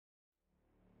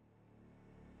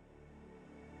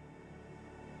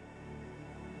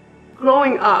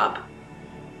Growing up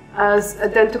as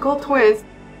identical twins,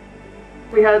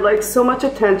 we had like so much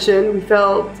attention. We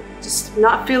felt just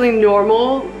not feeling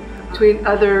normal between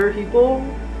other people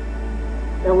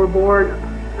that were born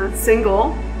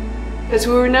single, because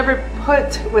we were never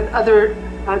put with other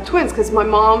twins, because my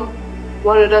mom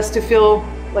wanted us to feel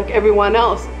like everyone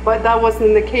else, but that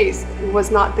wasn't the case. It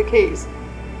was not the case.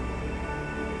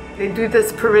 They do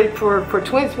this parade for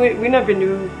twins. We never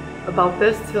knew about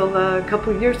this till a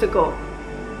couple of years ago.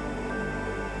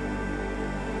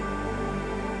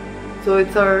 So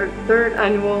it's our 3rd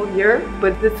annual year,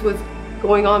 but this was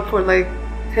going on for like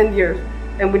 10 years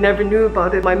and we never knew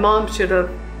about it. My mom should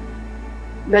have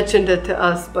mentioned it to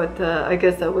us, but I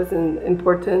guess that wasn't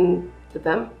important to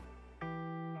them.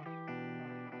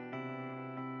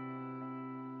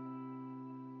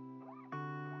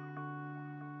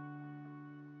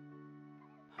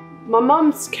 My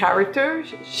mom's character,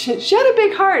 she had a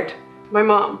big heart, my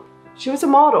mom. She was a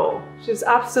model. She was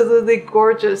absolutely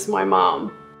gorgeous, my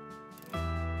mom.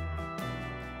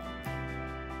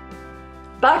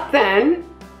 Back then,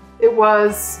 it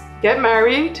was get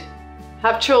married,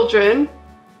 have children.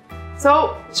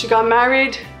 So she got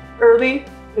married early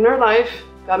in her life,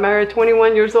 got married at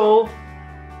 21 years old.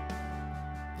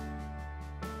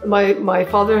 My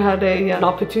father had an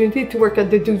opportunity to work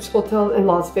at the Dude's Hotel in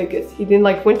Las Vegas. He didn't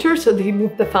like winter, so he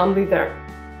moved the family there.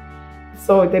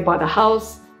 So they bought a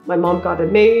house, my mom got a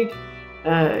maid.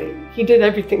 He did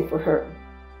everything for her.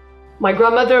 My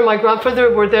grandmother and my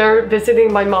grandfather were there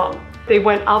visiting my mom. They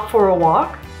went out for a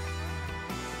walk.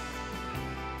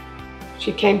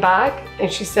 She came back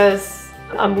and she says,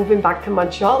 I'm moving back to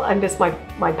Montreal. I miss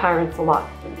my parents a lot.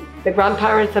 The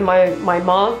grandparents and my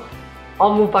mom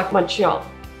all moved back to Montreal.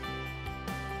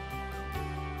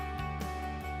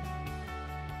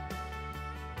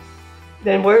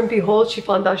 Then, lo and behold, she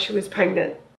found out she was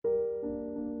pregnant.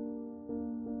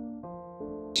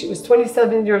 She was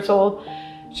 27 years old.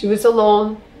 She was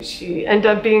alone. She ended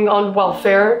up being on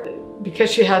welfare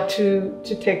because she had to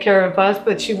take care of us,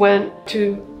 but she went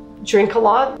to drink a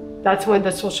lot. That's when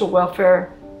the social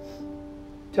welfare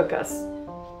took us.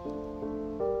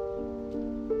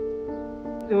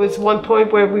 There was one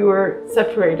point where we were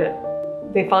separated.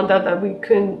 They found out that we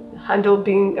couldn't handle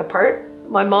being apart.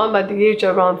 My mom, at the age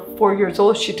of around 4 years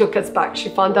old, she took us back. She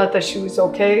found out that she was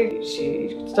okay.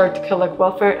 She started to collect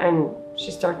welfare and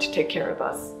she started to take care of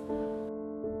us.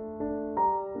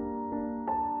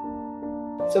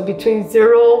 So between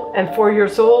 0 and 4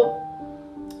 years old,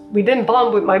 we didn't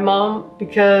bond with my mom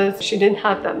because she didn't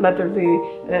have that motherly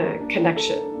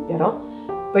connection, you know?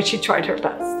 But she tried her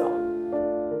best, though.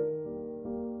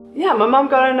 Yeah, my mom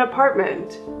got an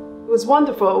apartment. It was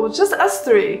wonderful. It was just us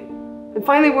 3. And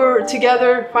finally we were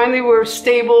together, finally we were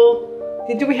stable.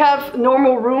 Did we have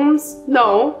normal rooms?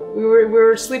 No, we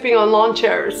were sleeping on lawn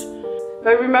chairs.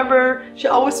 But I remember she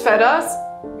always fed us.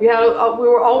 We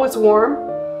were always warm.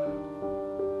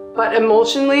 But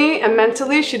emotionally and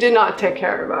mentally, she did not take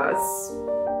care of us.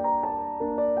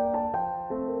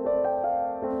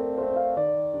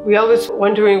 We always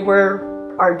wondering where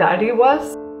our daddy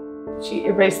was. She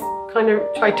kind of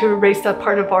tried to erase that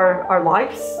part of our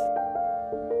lives.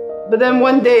 But then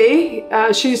one day,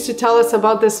 she used to tell us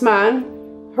about this man,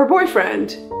 her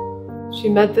boyfriend. She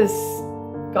met this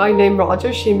guy named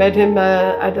Roger. She met him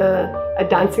at a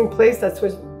dancing place. That's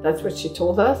what she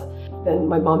told us. Then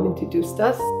my mom introduced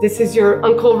us. This is your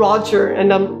Uncle Roger. And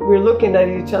we're looking at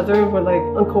each other and we're like,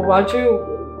 Uncle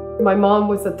Roger? My mom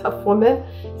was a tough woman,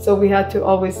 so we had to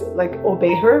always like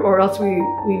obey her or else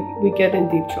we get in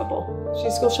deep trouble. She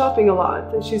used to go shopping a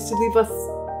lot and she used to leave us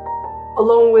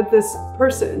alone with this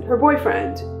person, her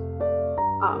boyfriend.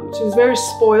 She was very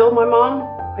spoiled, my mom.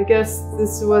 I guess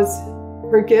this was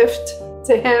her gift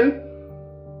to him.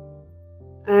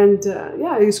 And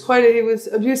yeah, he was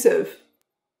abusive.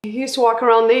 He used to walk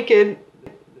around naked.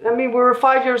 I mean, we were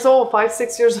 5 years old, 5,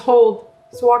 6 years old.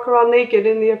 He used to walk around naked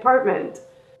in the apartment.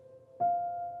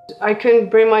 I couldn't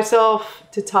bring myself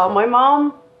to tell my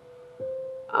mom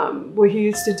what he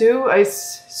used to do. I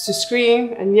used to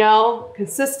scream and yell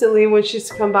consistently when she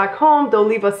used to come back home. Don't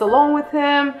leave us alone with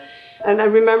him. And I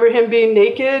remember him being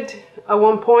naked at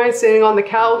one point, sitting on the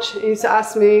couch. He used to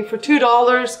ask me for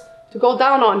 $2 to go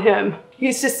down on him. He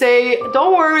used to say,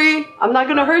 don't worry, I'm not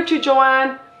gonna hurt you,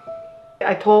 Joanne.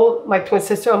 I told my twin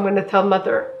sister, I'm gonna tell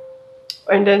mother.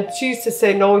 And then she used to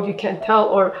say, no, you can't tell,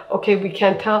 or okay, we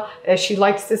can't tell. And she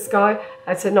likes this guy.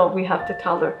 I said, no, we have to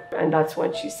tell her. And that's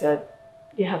when she said,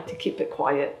 you have to keep it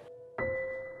quiet.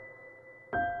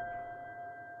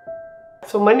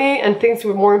 So money and things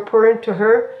were more important to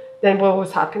her than what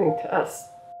was happening to us.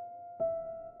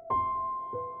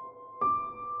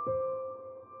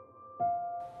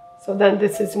 So then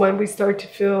this is when we start to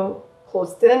feel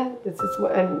closed in. This is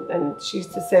when, and she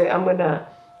used to say,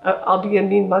 I'll be a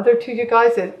mean mother to you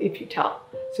guys if you tell.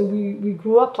 So we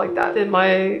grew up like that. And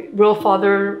my real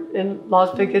father in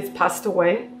Las Vegas passed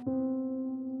away.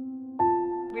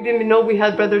 We didn't even know we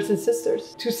had brothers and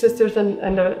sisters. 2 sisters and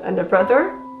a brother.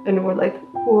 And we're like,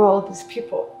 who are all these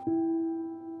people?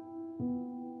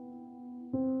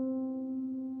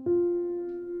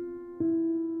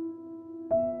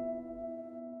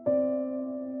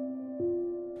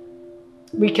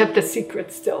 We kept a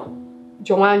secret still.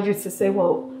 Johanne used to say,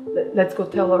 well, let's go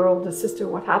tell our older sister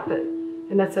what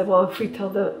happened. And I said, well, if we tell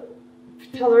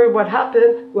her what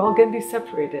happened, we're all gonna be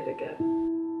separated again.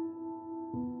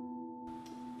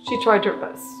 She tried her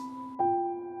best.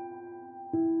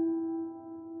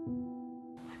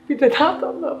 We didn't have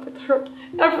that love with her,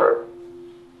 ever.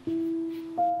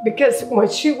 Because when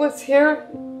she was here,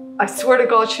 I swear to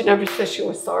God, she never said she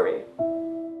was sorry.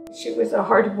 She was a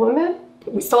hard woman.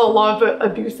 We saw a lot of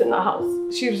abuse in the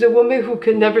house. She was a woman who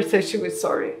could never say she was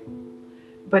sorry.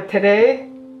 But today,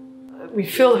 we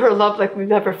feel her love like we've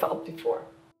never felt before.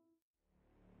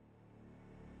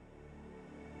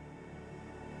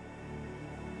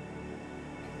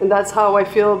 And that's how I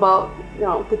feel about,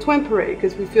 the Twin Parade,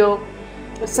 because we feel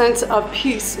a sense of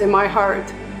peace in my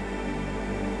heart.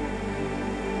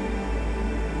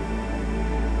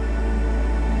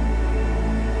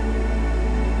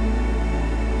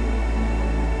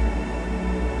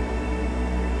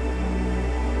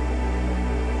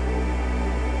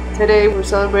 Today we're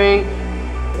celebrating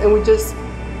and we just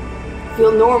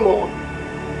feel normal.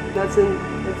 That's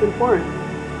important.